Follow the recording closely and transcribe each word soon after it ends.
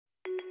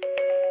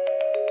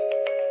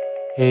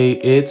Hey,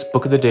 it's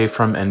Book of the Day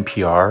from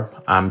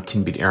NPR. I'm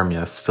Tinbit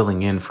Ermias,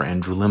 filling in for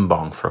Andrew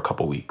Limbong for a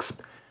couple weeks.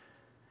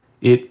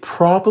 It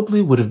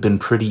probably would have been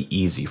pretty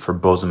easy for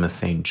Bozoma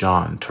Saint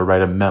John to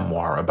write a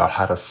memoir about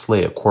how to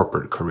slay a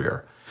corporate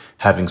career,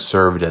 having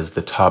served as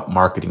the top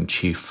marketing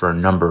chief for a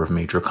number of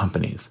major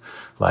companies,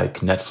 like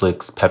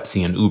Netflix,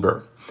 Pepsi, and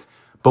Uber.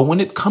 But when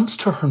it comes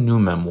to her new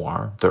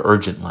memoir, The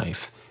Urgent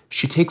Life,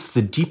 she takes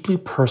the deeply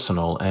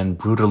personal and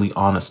brutally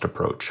honest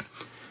approach.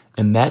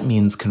 And that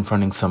means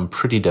confronting some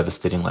pretty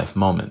devastating life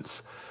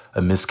moments.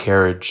 A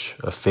miscarriage,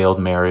 a failed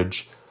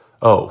marriage,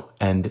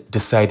 and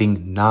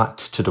deciding not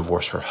to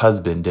divorce her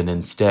husband and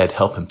instead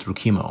help him through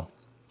chemo.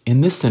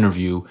 In this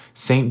interview,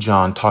 St.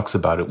 John talks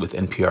about it with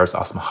NPR's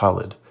Asma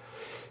Khalid.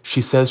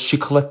 She says she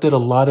collected a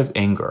lot of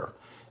anger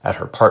at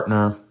her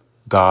partner,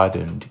 God,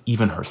 and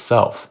even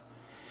herself.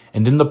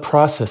 And in the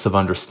process of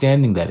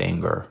understanding that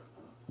anger,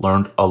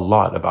 learned a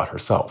lot about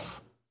herself.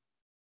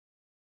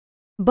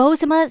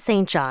 Bozoma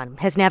Saint John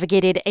has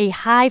navigated a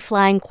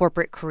high-flying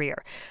corporate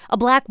career, a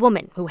Black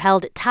woman who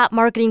held top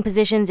marketing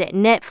positions at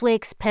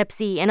Netflix,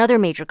 Pepsi, and other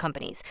major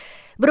companies.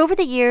 But over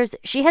the years,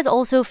 she has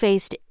also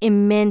faced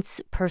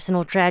immense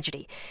personal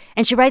tragedy,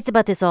 and she writes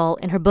about this all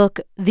in her book,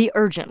 The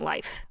Urgent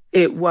Life.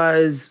 It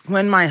was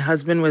when my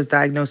husband was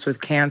diagnosed with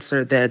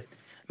cancer that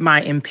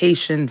my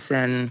impatience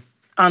and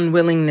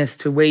unwillingness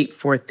to wait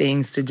for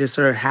things to just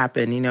sort of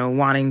happen,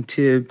 wanting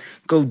to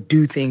go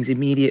do things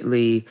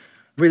immediately,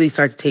 really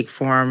started to take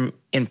form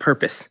in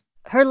purpose.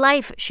 Her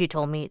life, she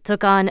told me,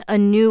 took on a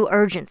new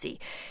urgency.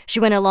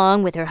 She went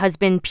along with her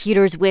husband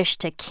Peter's wish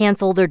to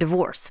cancel their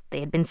divorce. They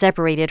had been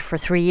separated for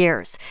 3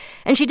 years.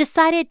 And she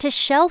decided to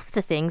shelf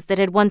the things that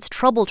had once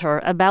troubled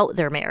her about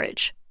their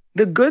marriage.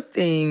 The good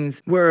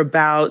things were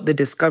about the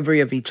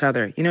discovery of each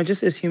other,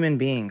 just as human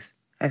beings.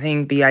 I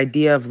think the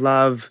idea of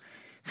love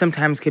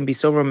sometimes can be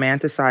so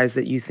romanticized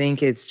that you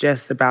think it's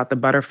just about the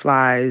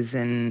butterflies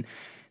and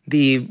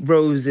the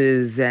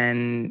roses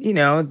and,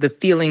 the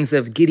feelings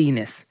of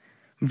giddiness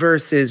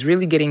versus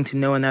really getting to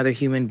know another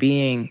human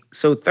being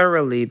so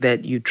thoroughly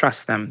that you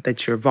trust them,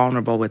 that you're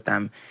vulnerable with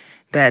them,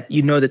 that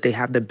you know that they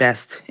have the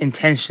best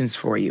intentions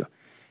for you.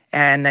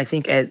 And I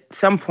think at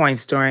some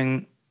points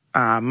during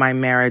our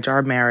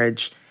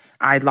marriage,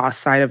 I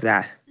lost sight of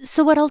that.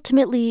 So what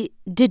ultimately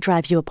did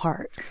drive you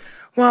apart?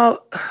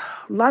 Well,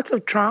 lots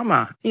of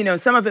trauma.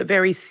 Some of it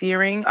very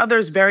searing,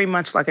 others very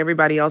much like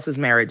everybody else's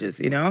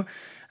marriages,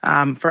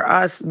 For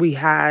us, we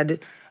had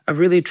a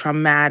really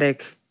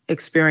traumatic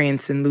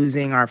experience in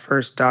losing our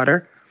first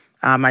daughter.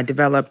 I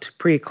developed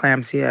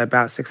preeclampsia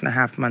about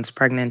 6.5 months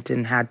pregnant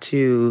and had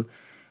to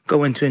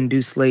go into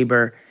induced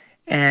labor.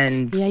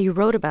 And yeah, you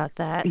wrote about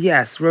that.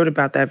 Yes, wrote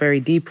about that very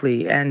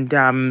deeply. And,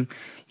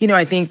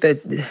 I think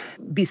that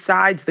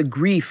besides the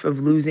grief of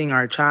losing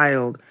our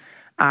child,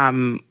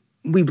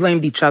 we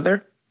blamed each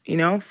other,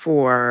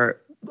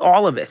 for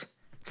all of it.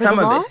 For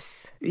the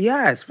loss?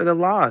 Yes, for the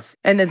loss.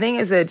 And the thing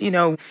is that,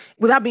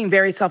 without being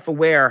very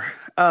self-aware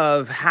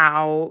of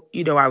how,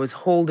 I was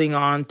holding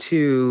on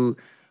to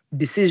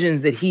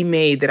decisions that he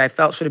made that I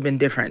felt should have been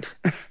different,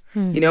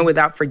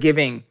 without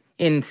forgiving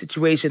in a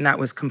situation that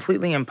was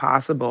completely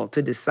impossible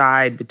to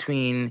decide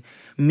between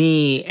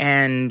me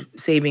and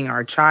saving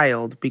our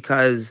child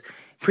because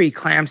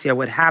preeclampsia,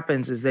 what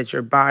happens is that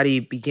your body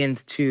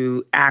begins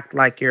to act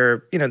like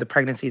the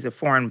pregnancy is a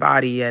foreign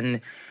body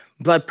and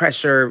blood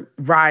pressure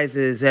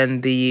rises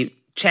and the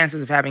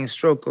chances of having a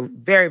stroke go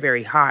very,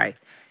 very high,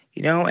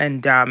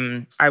 and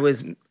I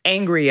was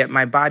angry at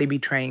my body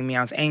betraying me.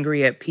 I was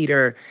angry at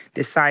Peter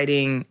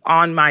deciding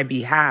on my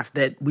behalf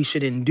that we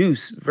should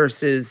induce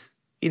versus,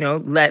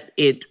 let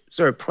it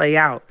sort of play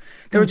out.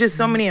 There were just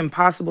so many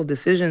impossible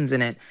decisions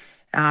in it.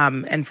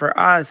 And for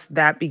us,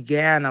 that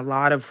began a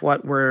lot of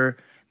what were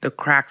the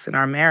cracks in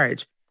our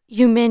marriage.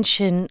 You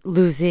mentioned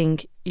losing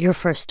your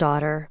first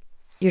daughter,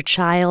 your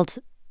child,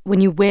 when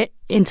you went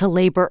into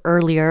labor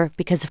earlier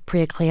because of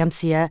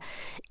preeclampsia.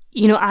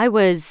 I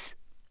was,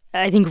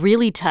 I think,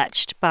 really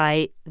touched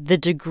by the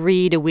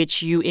degree to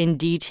which you in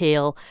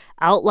detail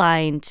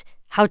outlined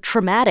how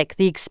traumatic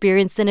the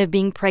experience then of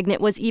being pregnant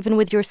was, even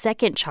with your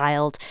second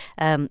child.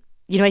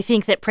 I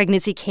think that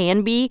pregnancy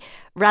can be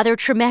rather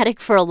traumatic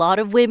for a lot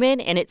of women,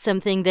 and it's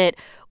something that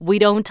we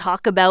don't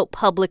talk about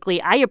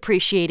publicly. I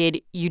appreciated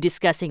you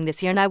discussing this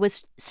here, and I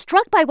was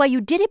struck by why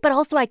you did it, but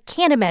also I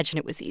can't imagine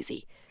it was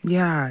easy.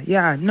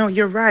 Yeah. No,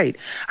 you're right.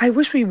 I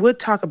wish we would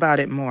talk about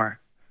it more.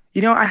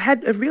 I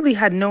really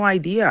had no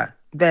idea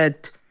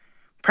that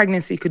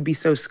pregnancy could be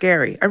so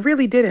scary. I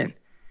really didn't.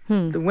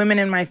 The women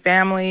in my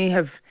family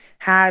have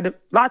had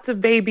lots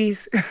of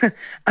babies,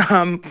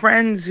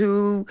 friends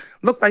who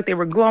looked like they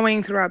were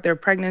glowing throughout their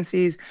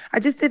pregnancies.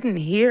 I just didn't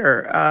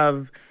hear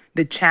of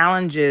the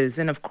challenges.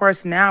 And of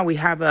course, now we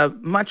have a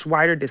much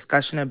wider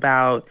discussion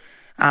about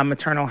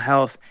maternal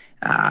health,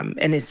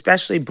 and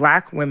especially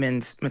Black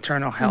women's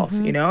maternal health,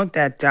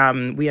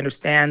 that we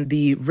understand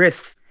the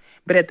risks.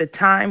 But at the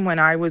time when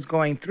I was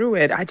going through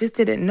it, I just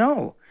didn't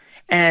know.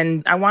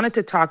 And I wanted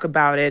to talk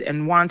about it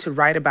and want to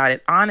write about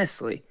it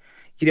honestly,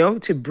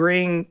 to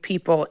bring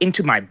people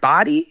into my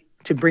body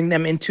to bring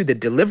them into the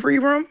delivery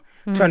room,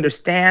 to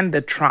understand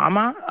the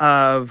trauma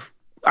of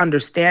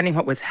understanding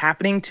what was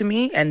happening to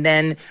me and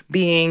then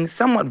being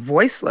somewhat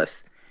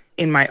voiceless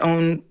in my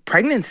own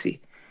pregnancy,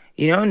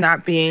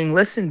 not being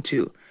listened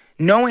to,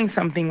 knowing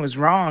something was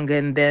wrong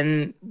and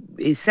then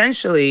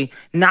essentially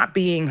not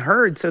being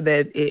heard, so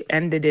that it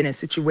ended in a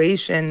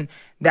situation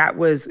that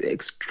was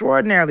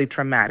extraordinarily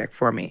traumatic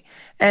for me.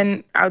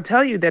 And I'll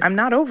tell you that I'm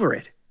not over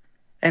it.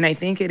 And I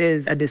think it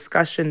is a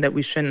discussion that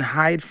we shouldn't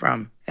hide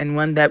from and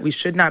one that we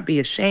should not be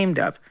ashamed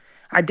of.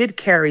 I did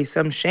carry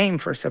some shame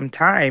for some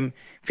time,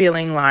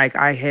 feeling like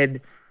I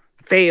had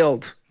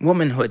failed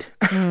womanhood,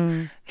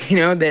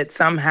 that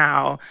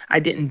somehow I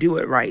didn't do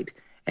it right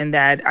and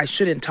that I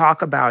shouldn't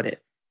talk about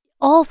it.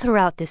 All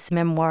throughout this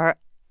memoir,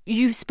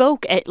 you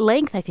spoke at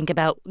length, I think,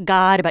 about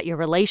God, about your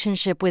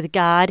relationship with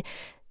God.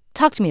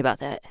 Talk to me about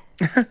that.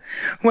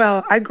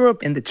 Well, I grew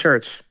up in the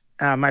church.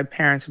 My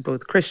parents were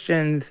both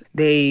Christians.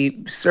 They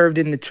served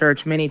in the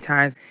church many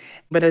times.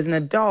 But as an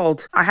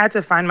adult, I had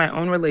to find my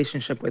own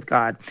relationship with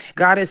God.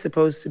 God is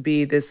supposed to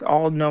be this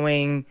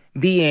all-knowing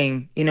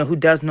being, who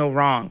does no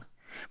wrong.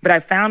 But I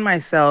found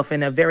myself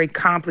in a very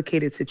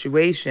complicated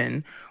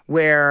situation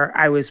where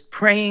I was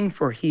praying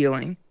for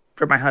healing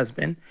for my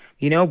husband,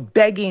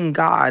 begging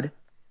God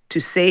to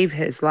save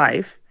his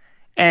life.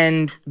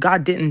 And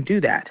God didn't do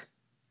that.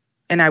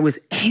 And I was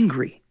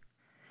angry.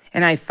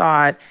 And I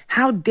thought,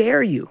 how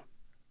dare you?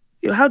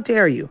 How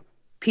dare you?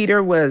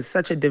 Peter was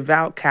such a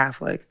devout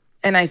Catholic.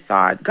 And I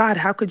thought, God,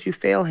 how could you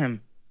fail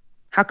him?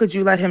 How could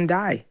you let him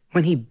die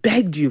when he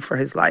begged you for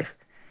his life?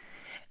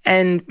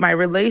 And my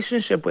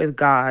relationship with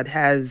God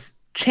has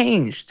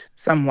changed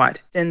somewhat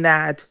in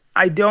that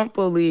I don't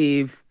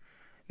believe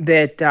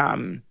that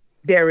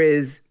there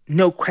is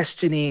no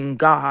questioning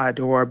God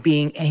or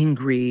being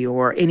angry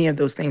or any of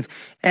those things.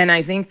 And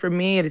I think for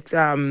me, it's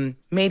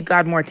made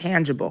God more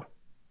tangible,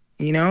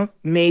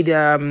 made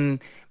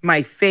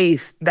my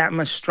faith that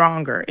much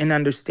stronger in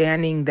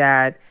understanding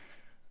that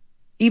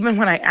even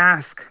when I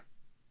ask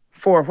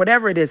for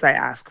whatever it is I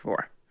ask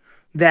for,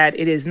 that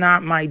it is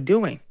not my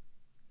doing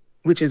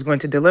which is going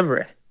to deliver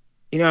it.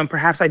 And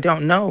perhaps I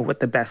don't know what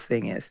the best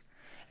thing is.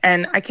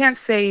 And I can't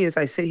say as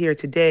I sit here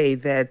today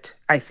that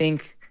I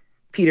think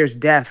Peter's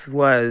death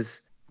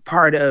was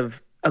part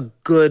of a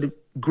good,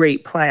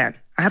 great plan.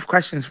 I have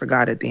questions for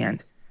God at the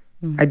end.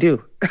 I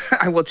do.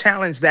 I will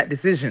challenge that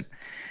decision.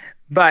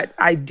 But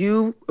I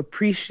do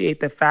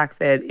appreciate the fact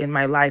that in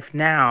my life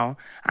now,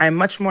 I'm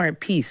much more at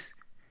peace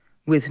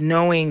with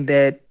knowing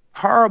that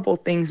horrible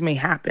things may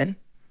happen,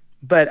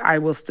 but I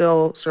will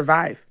still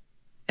survive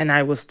and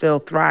I will still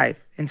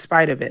thrive in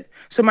spite of it.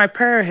 So my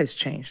prayer has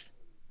changed.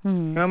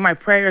 My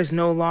prayer is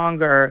no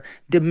longer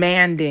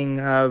demanding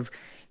of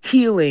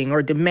healing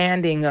or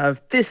demanding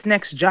of this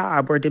next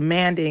job or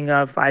demanding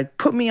of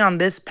put me on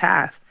this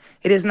path.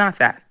 It is not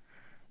that.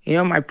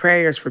 My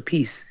prayer is for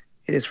peace.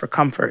 It is for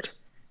comfort.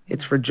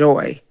 It's for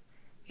joy.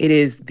 It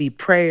is the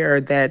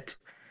prayer that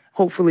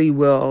hopefully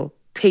will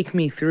take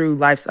me through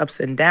life's ups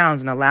and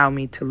downs and allow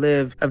me to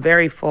live a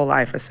very full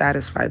life, a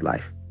satisfied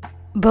life.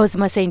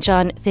 Bozoma Saint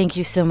John, thank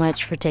you so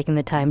much for taking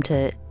the time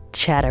to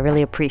chat. I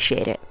really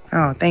appreciate it.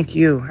 Oh, thank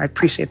you. I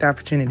appreciate the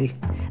opportunity.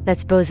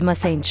 That's Bozoma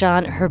Saint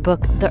John. Her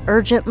book, The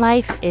Urgent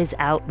Life, is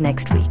out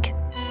next week.